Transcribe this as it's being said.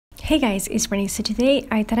Hey guys, it's Renee. So today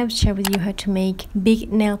I thought I would share with you how to make big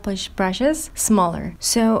nail polish brushes smaller.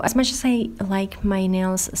 So as much as I like my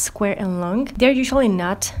nails square and long, they're usually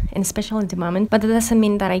not, and especially at the moment, but that doesn't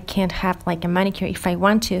mean that I can't have like a manicure if I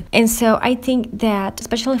want to. And so I think that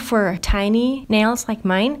especially for tiny nails like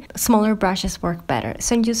mine, smaller brushes work better.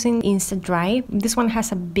 So I'm using Insta Dry. This one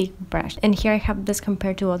has a big brush, and here I have this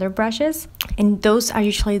compared to other brushes, and those are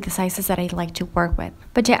usually the sizes that I like to work with.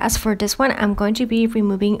 But yeah, as for this one, I'm going to be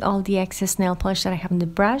removing all the excess nail polish that I have in the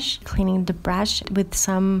brush, cleaning the brush with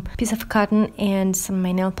some piece of cotton and some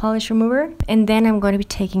my nail polish remover, and then I'm going to be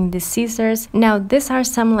taking the scissors. Now these are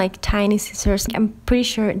some like tiny scissors. I'm pretty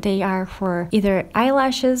sure they are for either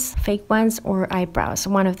eyelashes, fake ones, or eyebrows,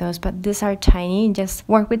 one of those, but these are tiny. Just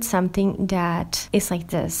work with something that is like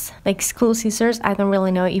this, like school scissors. I don't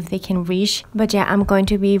really know if they can reach, but yeah, I'm going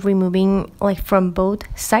to be removing like from both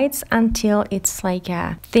sides until it's like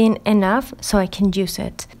thin enough so I can use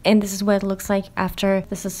it. And this is what it looks like after.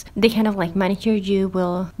 This is the kind of like manicure you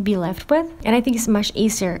will be left with, and I think it's much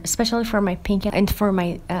easier, especially for my pinky and for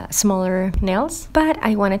my smaller nails. But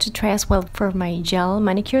I wanted to try as well for my gel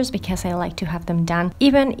manicures because I like to have them done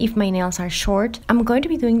even if my nails are short. I'm going to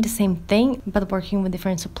be doing the same thing but working with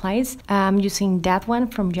different supplies. I'm using that one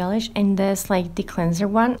from Gelish and this like the cleanser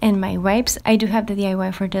one, and my wipes. I do have the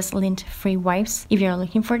DIY for this lint-free wipes if you're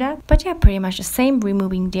looking for that. But yeah, pretty much the same,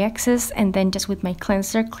 removing the excess and then just with my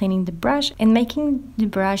cleanser cleaning the brush and making the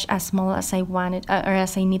brush as small as I wanted or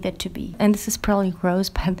as I need it to be. And this is probably gross,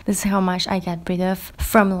 but this is how much I got rid of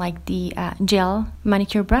from like the gel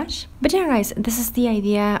manicure brush. But yeah guys, this is the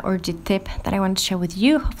idea or the tip that I want to share with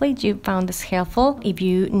you. Hopefully you found this helpful if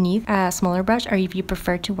you need a smaller brush or if you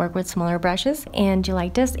prefer to work with smaller brushes and you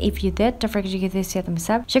like this. If you did, don't forget to give this a thumbs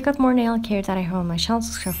up. Check out more nail care that I have on my channel,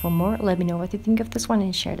 subscribe for more. Let me know what you think of this one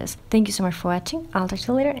and share this. Thank you so much for watching. I'll talk to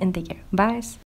you later and take care. Bye.